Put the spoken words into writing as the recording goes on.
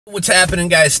What's happening,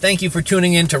 guys? Thank you for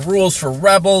tuning in to Rules for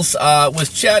Rebels.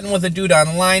 Was chatting with a dude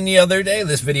online the other day.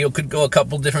 This video could go a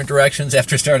couple different directions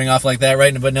after starting off like that,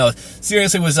 right? But no,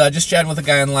 seriously, was just chatting with a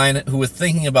guy online who was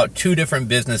thinking about two different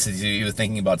businesses he was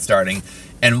thinking about starting.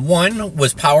 And one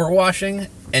was power washing,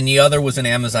 and the other was an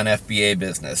Amazon FBA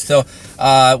business. So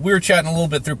we were chatting a little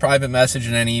bit through private message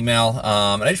and an email,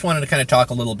 and I just wanted to kind of talk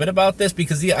a little bit about this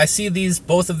because I see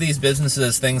both of these businesses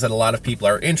as things that a lot of people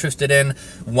are interested in,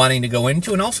 wanting to go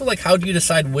into, and also like how do you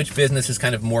decide which business is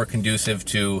kind of more conducive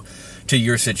to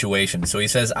your situation. So he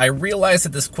says, I realize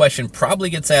that this question probably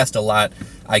gets asked a lot.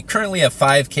 I currently have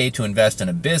 $5K to invest in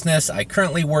a business. I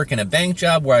currently work in a bank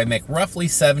job where I make roughly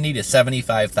 $70,000 to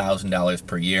 $75,000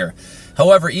 per year.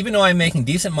 However, even though I'm making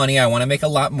decent money, I want to make a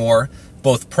lot more.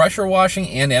 Both pressure washing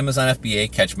and Amazon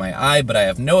FBA catch my eye, but I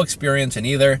have no experience in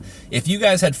either. If you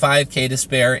guys had $5K to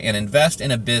spare and invest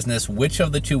in a business, which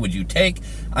of the two would you take?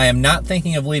 I am not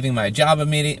thinking of leaving my job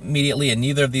immediately, and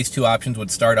neither of these two options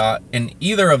would start off.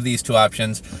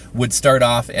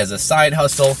 As a side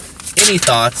hustle. Any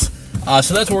thoughts?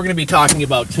 So that's what we're going to be talking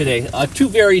about today. Two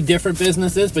very different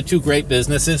businesses, but two great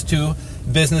businesses. Two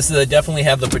businesses that definitely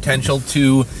have the potential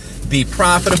to be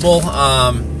profitable.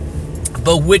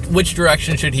 But which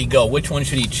direction should he go? Which one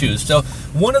should he choose? So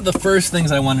one of the first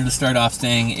things I wanted to start off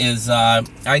saying is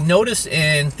I noticed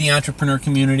in the entrepreneur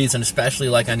communities, and especially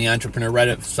like on the Entrepreneur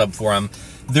Reddit subforum,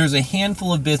 there's a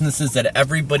handful of businesses that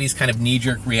everybody's kind of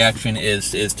knee-jerk reaction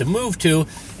is to move to,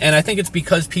 and I think it's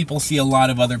because people see a lot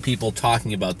of other people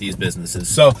talking about these businesses.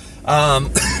 So,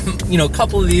 you know, a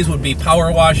couple of these would be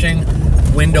power washing,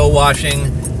 window washing,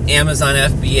 Amazon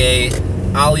FBA,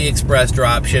 AliExpress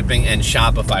drop shipping, and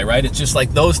Shopify, right? It's just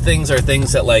like those things are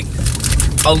things that like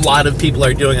a lot of people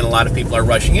are doing and a lot of people are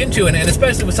rushing into, and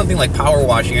especially with something like power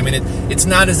washing. I mean, it's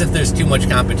not as if there's too much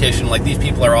competition. Like, these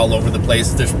people are all over the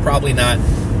place. There's probably not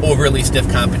overly stiff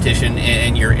competition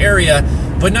in your area,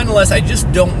 but nonetheless, I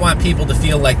just don't want people to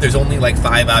feel like there's only like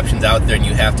 5 options out there and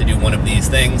you have to do one of these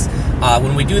things.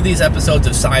 When we do these episodes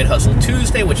of Side Hustle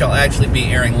Tuesday, which I'll actually be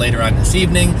airing later on this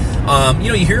evening, you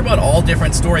know, you hear about all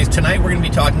different stories. Tonight we're going to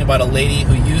be talking about a lady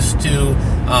who used to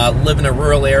live in a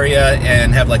rural area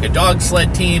and have like a dog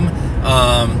sled team,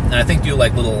 and I think do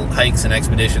like little hikes and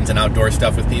expeditions and outdoor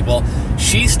stuff with people.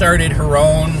 She started her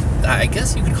own, I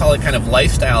guess you could call it kind of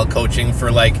lifestyle coaching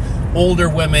for like older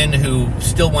women who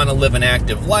still want to live an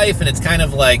active life, and it's kind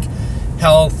of like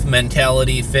health,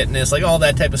 mentality, fitness, like all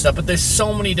that type of stuff. But there's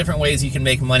so many different ways you can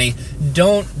make money.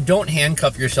 Don't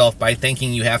handcuff yourself by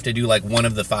thinking you have to do like one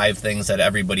of the 5 things that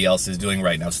everybody else is doing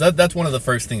right now. So that's one of the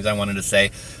first things I wanted to say.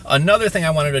 Another thing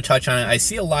I wanted to touch on, I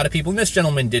see a lot of people, and this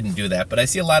gentleman didn't do that, but I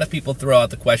see a lot of people throw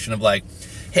out the question of like,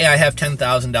 hey, I have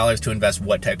 $10,000 to invest.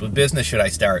 What type of business should I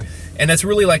start? And that's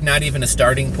really like not even a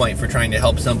starting point for trying to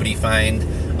help somebody find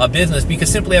a business, because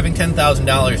simply having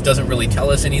 $10,000 doesn't really tell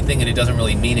us anything, and it doesn't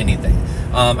really mean anything.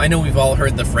 I know we've all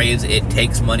heard the phrase, it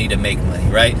takes money to make money,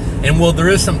 right? And while there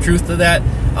is some truth to that,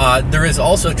 there is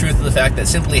also truth to the fact that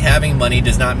simply having money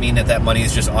does not mean that that money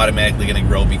is just automatically going to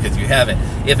grow because you have it.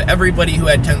 If everybody who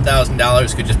had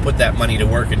 $10,000 could just put that money to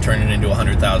work and turn it into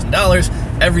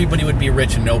 $100,000, everybody would be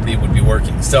rich and nobody would be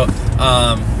working. So,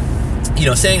 you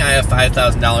know, saying I have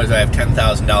 $5,000, I have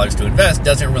 $10,000 to invest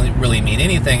doesn't really mean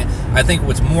anything. I think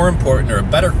what's more important, or a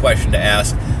better question to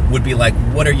ask, would be like,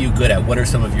 what are you good at? What are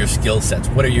some of your skill sets?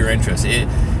 What are your interests?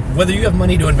 Whether you have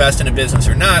money to invest in a business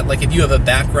or not, like if you have a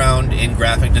background in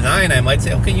graphic design, I might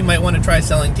say, okay, you might want to try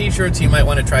selling t-shirts, you might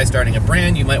want to try starting a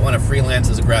brand, you might want to freelance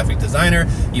as a graphic designer,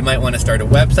 you might want to start a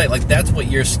website. Like, that's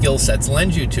what your skill sets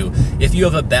lend you to. If you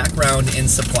have a background in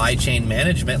supply chain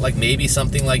management, like maybe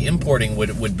something like importing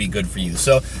would be good for you.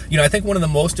 So, you know, I think one of the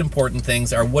most important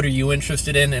things are, what are you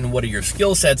interested in and what are your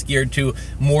skill sets geared to,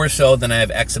 more so than I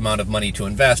have X amount of money to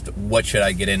invest, what should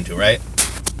I get into, right?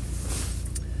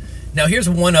 Now, here's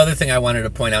one other thing I wanted to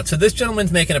point out. So this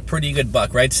gentleman's making a pretty good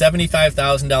buck, right?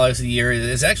 $75,000 a year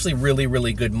is actually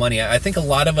really good money. I think a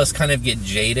lot of us kind of get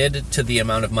jaded to the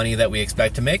amount of money that we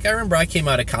expect to make. I remember I came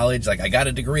out of college, like, I got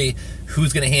a degree.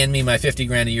 Who's going to hand me my 50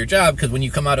 grand a year job? Because when you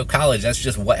come out of college, that's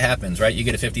just what happens, right? You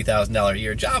get a $50,000 a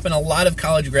year job, and a lot of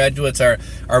college graduates are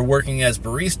working as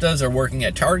baristas or working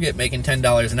at Target making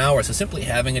 $10 an hour. So simply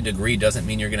having a degree doesn't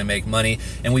mean you're going to make money.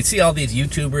 And we see all these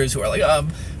YouTubers who are like, oh,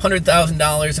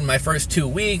 $100,000 in my first 2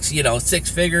 weeks, you know,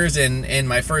 6 figures in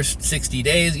my first 60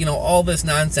 days, you know, all this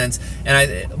nonsense.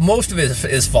 And most of it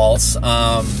is false.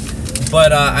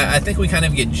 But I think we kind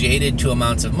of get jaded to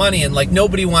amounts of money, and like,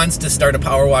 nobody wants to start a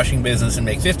power washing business and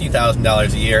make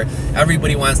 $50,000 a year.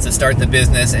 Everybody wants to start the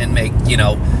business and make, you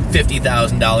know,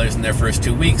 $50,000 in their first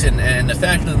 2 weeks, and the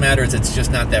fact of the matter is it's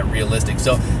just not that realistic.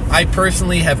 So I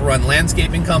personally have run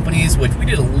landscaping companies, which we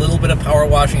did a little bit of power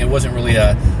washing. It wasn't really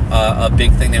a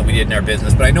big thing that we did in our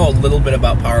business, but I know a little bit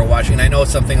about power washing, and I know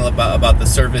something about the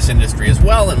service industry as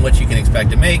well and what you can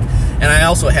expect to make. And I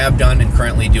also have done and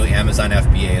currently do Amazon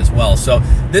FBA as well. So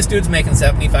this dude's making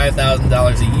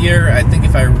 $75,000 a year. I think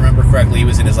if I remember correctly, he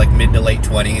was in his like mid to late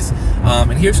 20s.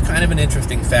 And here's kind of an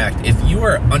interesting fact. If you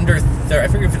are under, I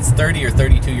forget if it's 30 or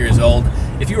 32 years old,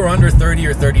 if you are under 30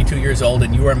 or 32 years old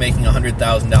and you are making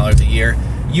 $100,000 a year,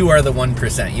 you are the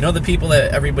 1%. You know, the people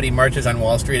that everybody marches on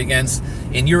Wall Street against?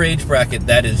 In your age bracket,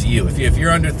 that is you. If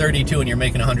you're under 32 and you're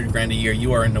making 100 grand a year,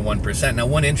 you are in the 1%. Now,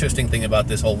 one interesting thing about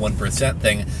this whole 1%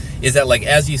 thing is that, like,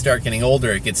 as you start getting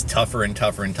older, it gets tougher and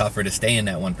tougher and tougher to stay in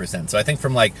that 1%. So I think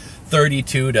from like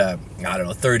 32 to, I don't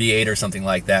know, 38 or something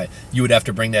like that, you would have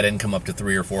to bring that income up to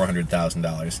 $300,000 or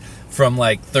 $400,000. From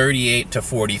like 38 to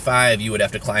 45, you would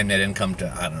have to climb that income to,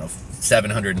 I don't know,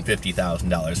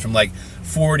 $750,000. From like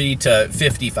 40 to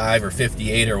 55 or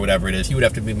 58 or whatever it is, you would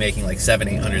have to be making like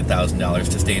 $700,000-$800,000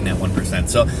 to stay in that 1%.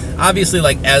 So obviously,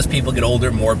 like, as people get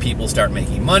older, more people start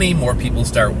making money, more people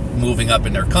start moving up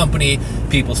in their company,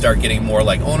 people start getting more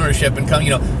like ownership and come,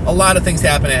 you know, a lot of things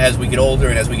happen as we get older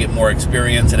and as we get more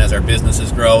experience and as our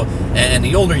businesses grow. And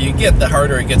the older you get, the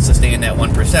harder it gets to stay in that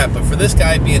 1%. But for this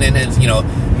guy being in his, you know,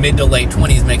 mid to late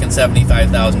 20s making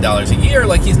 $75,000 a year,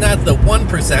 like, he's not the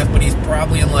 1%, but he's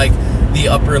probably in like the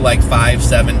upper like 5,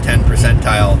 7, 10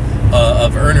 percentile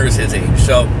of earners his age.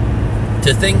 So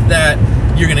to think that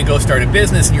you're going to go start a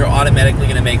business and you're automatically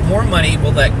going to make more money,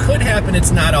 well, that could happen.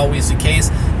 It's not always the case.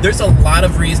 There's a lot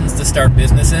of reasons to start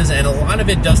businesses, and a lot of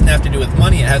it doesn't have to do with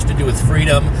money. It has to do with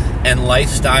freedom and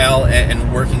lifestyle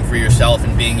and working for yourself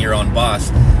and being your own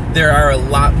boss. There are a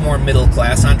lot more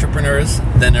middle-class entrepreneurs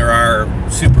than there are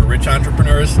super rich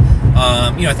entrepreneurs.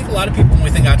 You know, I think a lot of people, when we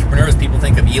think entrepreneurs, people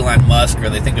think of Elon Musk, or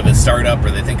they think of a startup,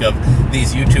 or they think of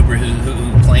these YouTubers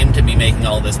who claim to be making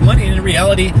all this money. And in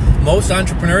reality, most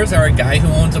entrepreneurs are a guy who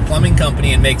owns a plumbing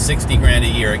company and makes 60 grand a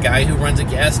year, a guy who runs a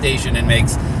gas station and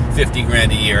makes 50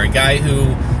 grand a year, a guy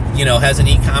who, you know, has an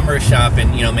e-commerce shop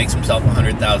and, you know, makes himself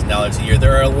 $100,000 a year.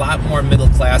 There are a lot more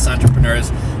middle-class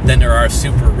entrepreneurs than there are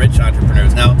super rich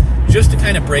entrepreneurs. Now, just to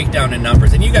kind of break down the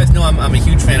numbers, and you guys know I'm a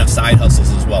huge fan of side hustles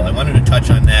as well. I wanted to touch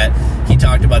on that. He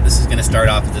talked about this is going to start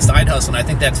off as a side hustle, and I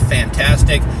think that's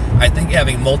fantastic. I think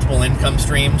having multiple income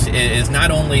streams is not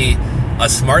only a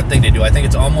smart thing to do, I think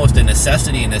it's almost a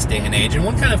necessity in this day and age. And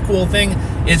one kind of cool thing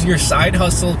is your side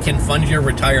hustle can fund your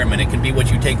retirement. It can be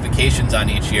what you take vacations on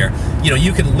each year. You know,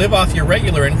 you can live off your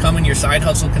regular income, and your side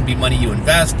hustle can be money you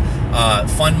invest,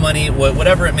 fund money,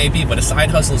 whatever it may be. But a side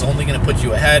hustle is only going to put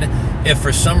you ahead. If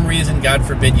for some reason, God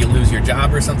forbid, you lose your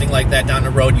job or something like that down the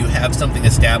road, you have something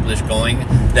established going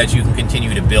that you can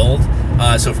continue to build.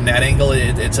 So from that angle,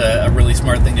 it's a really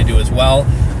smart thing to do as well.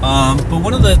 But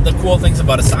one of the cool things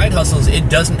about a side hustle is it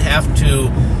doesn't have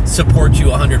to support you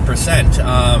 100%.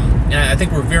 And I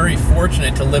think we're very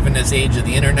fortunate to live in this age of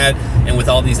the internet, and with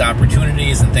all these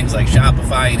opportunities and things like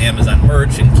Shopify and Amazon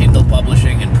Merch and Kindle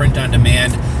publishing and print on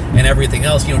demand and everything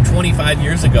else. You know, 25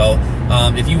 years ago,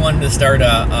 if you wanted to start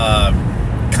a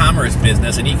commerce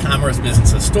business, an e-commerce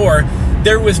business, a store,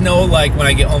 there was no like, when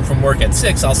I get home from work at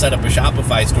 6, I'll set up a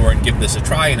Shopify store and give this a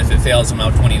try, and if it fails, I'm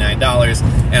out $29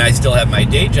 and I still have my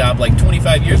day job. Like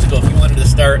 25 years ago, if you wanted to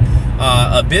start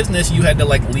a business, you had to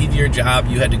like leave your job,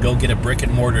 you had to go get a brick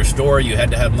and mortar store, you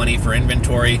had to have money for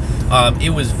inventory.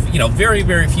 It was, you know, very,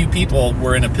 very few people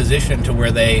were in a position to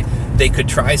where they could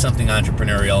try something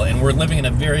entrepreneurial, and we're living in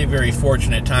a very, very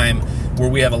fortunate time where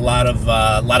we have a lot of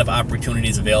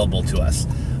opportunities available to us.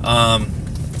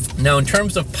 Now, in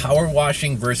terms of power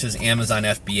washing versus Amazon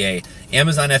FBA,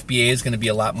 Amazon FBA is going to be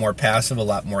a lot more passive, a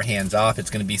lot more hands-off. It's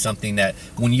going to be something that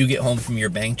when you get home from your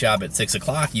bank job at 6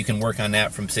 o'clock, you can work on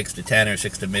that from 6 to 10 or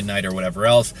 6 to midnight or whatever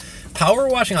else. Power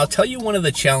washing, I'll tell you one of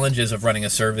the challenges of running a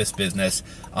service business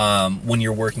when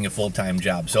you're working a full-time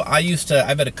job. So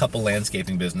I've had a couple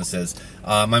landscaping businesses.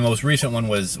 My most recent one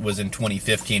was in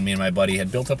 2015. Me and my buddy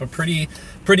had built up a pretty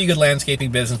good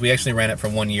landscaping business. We actually ran it for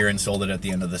 1 year and sold it at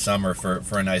the end of the summer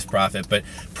for a nice profit. But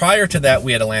prior to that,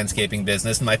 we had a landscaping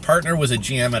business, and my partner was a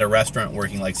GM at a restaurant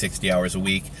working like 60 hours a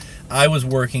week. I was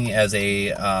working as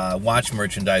a watch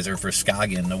merchandiser for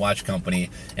Skagen, the watch company,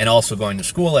 and also going to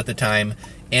school at the time.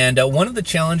 And one of the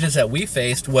challenges that we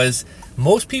faced was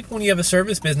most people, when you have a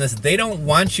service business, they don't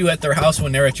want you at their house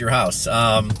when they're at your house.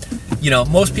 You know,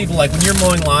 most people, like when you're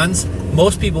mowing lawns,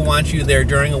 most people want you there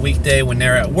during a weekday when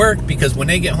they're at work, because when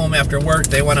they get home after work,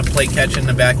 they want to play catch in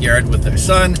the backyard with their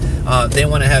son. They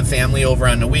want to have family over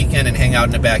on the weekend and hang out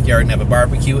in the backyard and have a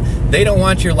barbecue. They don't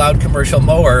want your loud commercial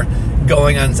mower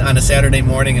going on a Saturday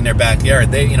morning in their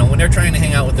backyard. They, you know, when they're trying to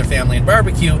hang out with their family and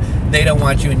barbecue, they don't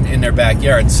want you in their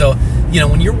backyard. So, you know,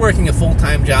 when you're working a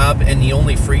full-time job and the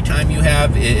only free time you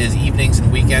have is evenings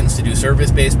and weekends to do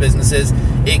service-based businesses,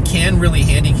 it can really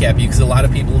handicap you, because a lot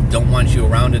of people don't want you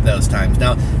around at those times.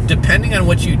 Now, depending on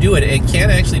what you do, it can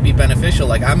actually be beneficial.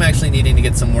 Like, I'm actually needing to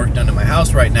get some work done in my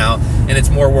house right now, and it's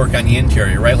more work on the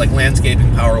interior, right? Like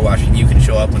landscaping, power washing, you can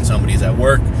show up when somebody's at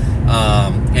work,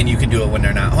 and you can do it when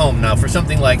they're not home. Now, for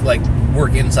something like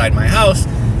work inside my house,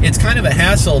 it's kind of a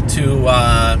hassle to,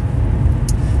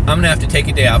 I'm going to have to take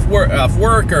a day off work,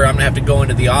 or I'm going to have to go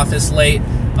into the office late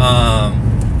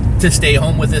to stay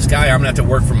home with this guy. Or I'm going to have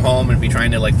to work from home and be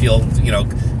trying to like field, you know,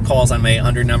 calls on my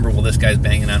under number. Well, this guy's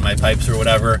banging on my pipes or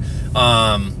whatever.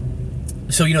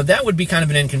 So, you know, that would be kind of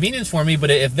an inconvenience for me. But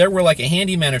if there were like a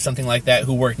handyman or something like that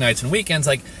who worked nights and weekends,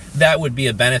 like that would be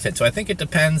a benefit. So I think it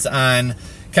depends on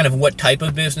kind of what type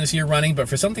of business you're running. But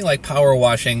for something like power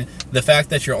washing, the fact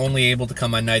that you're only able to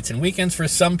come on nights and weekends for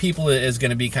some people is going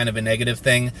to be kind of a negative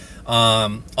thing.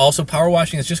 Also, power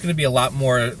washing is just going to be a lot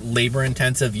more labor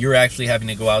intensive. You're actually having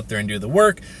to go out there and do the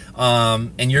work,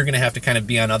 and you're going to have to kind of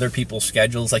be on other people's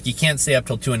schedules. Like, you can't stay up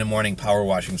till 2 in the morning power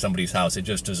washing somebody's house. It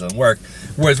just doesn't work.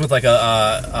 Whereas with like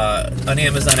an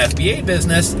Amazon FBA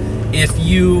business, if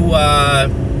you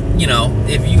you know,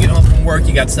 if you get home from work,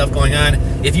 you got stuff going on,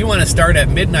 if you want to start at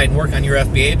midnight and work on your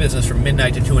FBA business from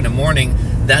midnight to 2 in the morning,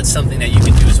 that's something that you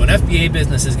can do. So an FBA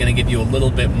business is going to give you a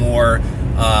little bit more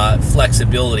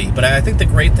flexibility. But I think the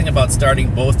great thing about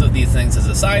starting both of these things as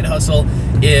a side hustle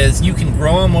is you can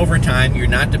grow them over time. You're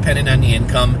not dependent on the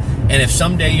income. And if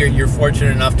someday you're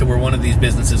fortunate enough to where one of these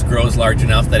businesses grows large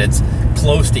enough that it's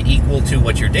close to equal to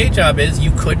what your day job is,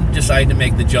 you could decide to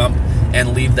make the jump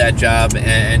and leave that job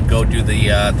and go do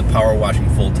the power washing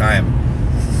full time,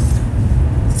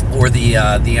 or the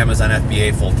Amazon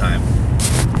FBA full time.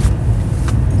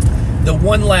 The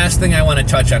one last thing I want to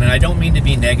touch on, and I don't mean to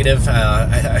be negative,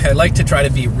 I like to try to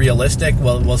be realistic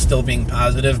while still being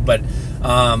positive, but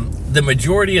the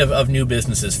majority of new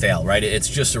businesses fail, right? It's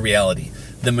just a reality.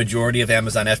 The majority of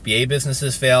Amazon FBA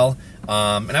businesses fail,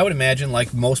 and I would imagine,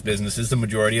 like most businesses, the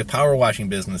majority of power washing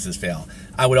businesses fail.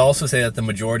 I would also say that the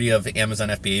majority of Amazon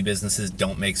FBA businesses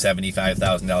don't make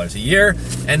 $75,000 a year,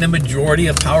 and the majority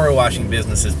of power washing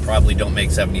businesses probably don't make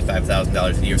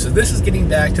 $75,000 a year. So this is getting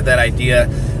back to that idea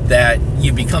that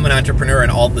you become an entrepreneur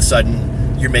and all of a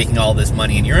sudden you're making all this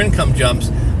money and your income jumps.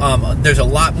 There's a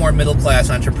lot more middle-class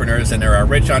entrepreneurs than there are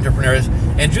rich entrepreneurs.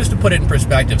 And just to put it in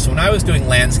perspective, so when I was doing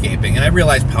landscaping, and I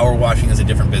realized power washing is a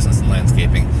different business than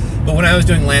landscaping, but when I was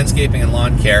doing landscaping and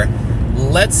lawn care,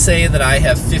 let's say that I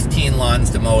have 15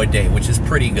 lawns to mow a day, which is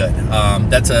pretty good.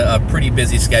 That's a pretty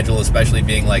busy schedule, especially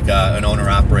being like an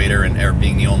owner-operator or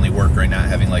being the only worker and not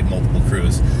having like multiple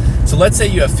crews. So let's say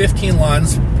you have 15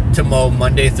 lawns to mow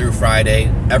Monday through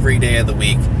Friday, every day of the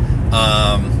week,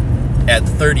 at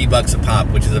 $30 a pop,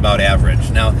 which is about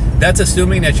average. Now, that's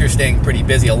assuming that you're staying pretty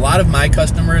busy. A lot of my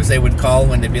customers, they would call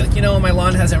when they'd be like, you know, my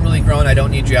lawn hasn't really grown, I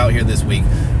don't need you out here this week.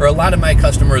 Or a lot of my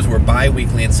customers were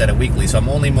bi-weekly instead of weekly, so I'm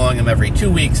only mowing them every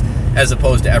 2 weeks as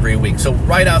opposed to every week. So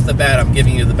right off the bat, I'm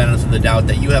giving you the benefit of the doubt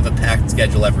that you have a packed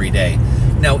schedule every day.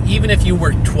 Now, even if you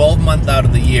work 12 months out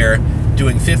of the year,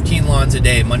 doing 15 lawns a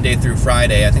day, Monday through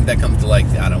Friday, I think that comes to like,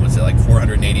 I don't know, what's it, like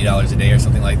 $480 a day or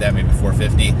something like that, maybe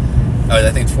 $450. I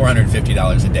think it's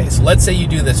 $450 a day. So let's say you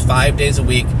do this 5 days a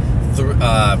week,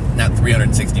 not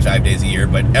 365 days a year,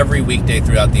 but every weekday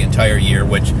throughout the entire year,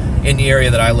 which in the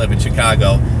area that I live in,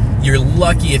 Chicago, you're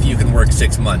lucky if you can work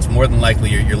 6 months. More than likely,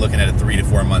 you're looking at a 3 to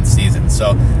 4 month season.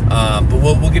 So, but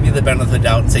we'll give you the benefit of the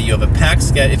doubt and say you have a packed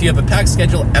schedule. If you have a packed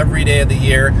schedule every day of the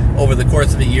year, over the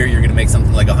course of a year, you're going to make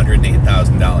something like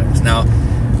 $108,000. Now,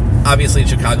 obviously in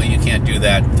Chicago, you can't do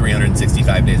that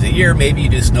 365 days a year. Maybe you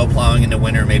do snow plowing in the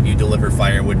winter. Maybe you deliver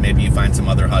firewood. Maybe you find some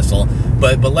other hustle.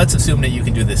 But let's assume that you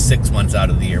can do this 6 months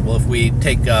out of the year. Well, if we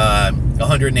take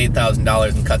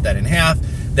 $108,000 and cut that in half,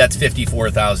 that's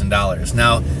 $54,000.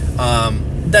 Now,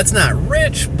 that's not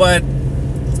rich, but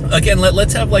again,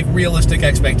 let's have like realistic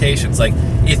expectations. Like,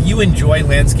 if you enjoy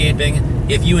landscaping,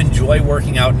 if you enjoy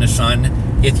working out in the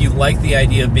sun, if you like the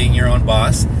idea of being your own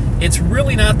boss, it's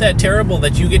really not that terrible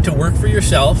that you get to work for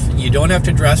yourself. You don't have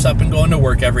to dress up and go into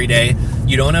work every day.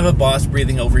 You don't have a boss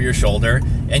breathing over your shoulder,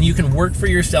 and you can work for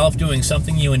yourself doing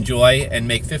something you enjoy and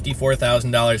make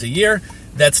 $54,000 a year.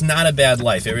 That's not a bad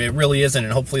life. It really isn't,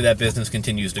 and hopefully that business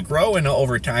continues to grow, and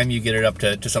over time you get it up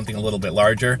to something a little bit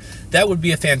larger. That would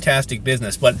be a fantastic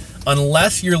business. But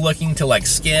unless you're looking to like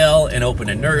scale and open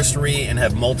a nursery and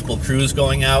have multiple crews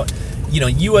going out,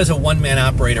 you as a one-man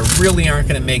operator really aren't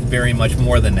going to make very much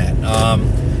more than that.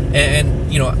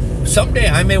 And someday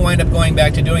I may wind up going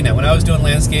back to doing that. When I was doing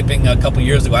landscaping a couple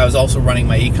years ago, I was also running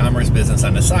my e-commerce business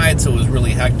on the side, so it was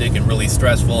really hectic and really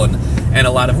stressful and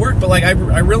a lot of work. But like I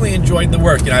really enjoyed the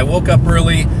work. I woke up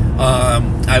early.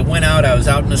 I went out. I was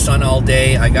out in the sun all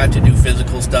day. I got to do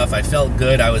physical stuff. I felt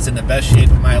good. I was in the best shape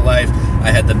of my life.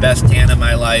 I had the best tan of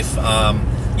my life.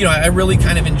 I really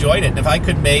kind of enjoyed it. And if I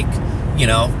could make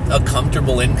a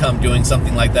comfortable income doing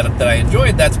something like that I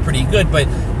enjoyed, that's pretty good. But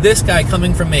this guy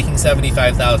coming from making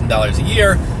 $75,000 a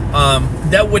year,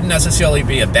 that wouldn't necessarily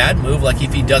be a bad move. Like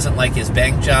if he doesn't like his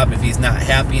bank job, if he's not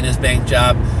happy in his bank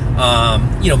job,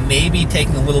 maybe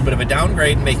taking a little bit of a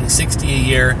downgrade and making 60 a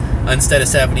year instead of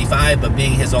 75, but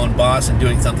being his own boss and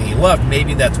doing something he loved,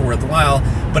 maybe that's worthwhile.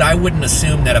 But I wouldn't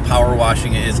assume that a power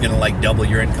washing is going to like double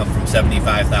your income from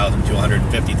 $75,000 to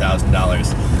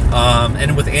 $150,000.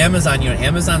 And with Amazon,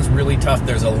 Amazon's really tough.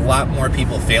 There's a lot more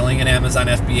people failing in Amazon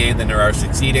FBA than there are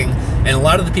succeeding. And a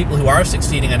lot of the people who are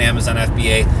succeeding on Amazon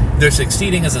FBA, they're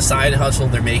succeeding as a side hustle.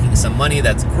 They're making some money.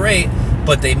 That's great,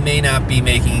 but they may not be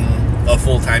making a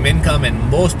full-time income, and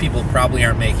most people probably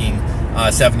aren't making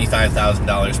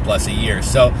 $75,000 plus a year.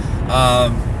 So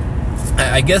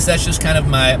I guess that's just kind of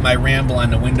my ramble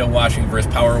on the window washing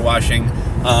versus power washing.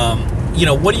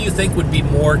 What do you think would be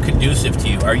more conducive to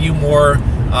you? Are you more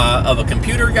of a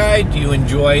computer guy? Do you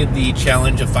enjoy the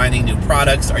challenge of finding new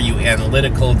products? Are you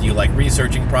analytical? Do you like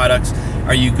researching products?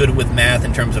 Are you good with math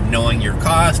in terms of knowing your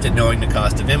cost and knowing the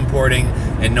cost of importing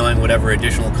and knowing whatever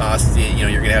additional costs you're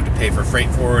going to have to pay for freight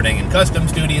forwarding and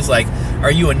customs duties? Like,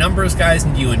 are you a numbers guy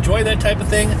and do you enjoy that type of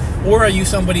thing? Or are you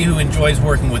somebody who enjoys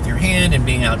working with your hand and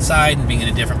being outside and being in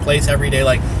a different place every day?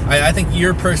 Like, I think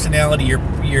your personality,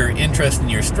 your interest, and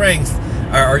your strengths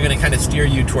are going to kind of steer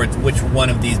you towards which one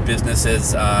of these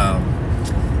businesses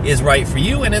is right for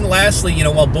you. And then lastly,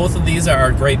 while both of these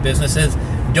are great businesses,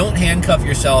 don't handcuff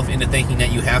yourself into thinking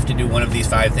that you have to do one of these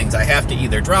 5 things. I have to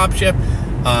either drop ship,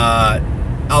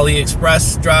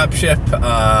 AliExpress drop ship,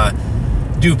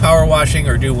 do power washing,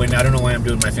 or do wind. I don't know why I'm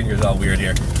doing my fingers all weird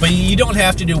here. But you don't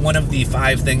have to do one of the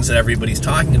 5 things that everybody's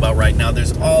talking about right now.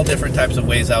 There's all different types of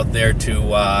ways out there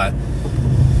to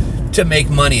make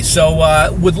money.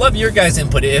 So would love your guys'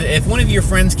 input. If one of your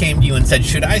friends came to you and said,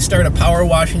 should I start a power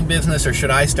washing business or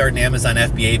should I start an Amazon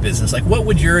FBA business? Like, what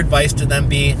would your advice to them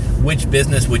be? Which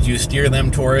business would you steer them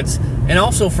towards? And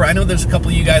also, I know there's a couple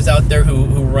of you guys out there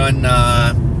who run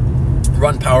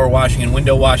power washing and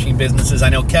window washing businesses. I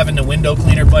know Kevin, the window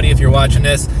cleaner buddy, if you're watching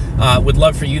this, would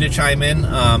love for you to chime in.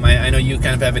 I know you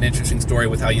kind of have an interesting story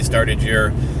with how you started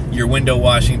your window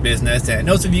washing business. And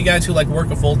those of you guys who like work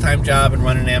a full-time job and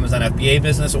run an Amazon FBA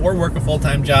business, or work a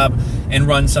full-time job and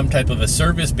run some type of a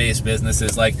service-based business,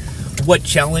 is like, what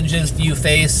challenges do you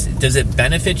face? Does it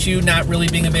benefit you not really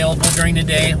being available during the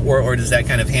day, or does that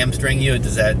kind of hamstring you?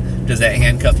 Does that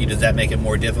handcuff you? Does that make it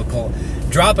more difficult?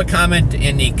 Drop a comment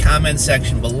in the comment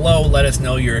section below. Let us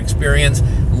know your experience.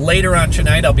 Later on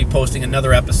tonight, I'll be posting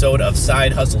another episode of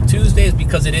Side Hustle Tuesdays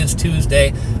because it is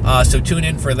Tuesday. So tune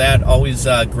in for that. Always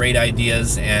great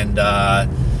ideas and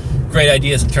great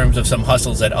ideas in terms of some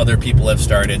hustles that other people have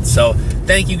started. So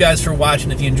thank you guys for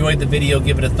watching. If you enjoyed the video,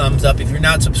 give it a thumbs up. If you're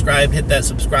not subscribed, hit that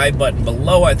subscribe button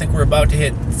below. I think we're about to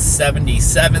hit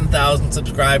 77,000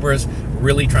 subscribers.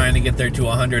 Really trying to get there to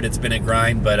 100. It's been a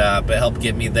grind, but help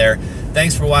get me there.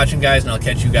 Thanks for watching, guys, and I'll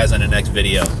catch you guys on the next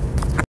video.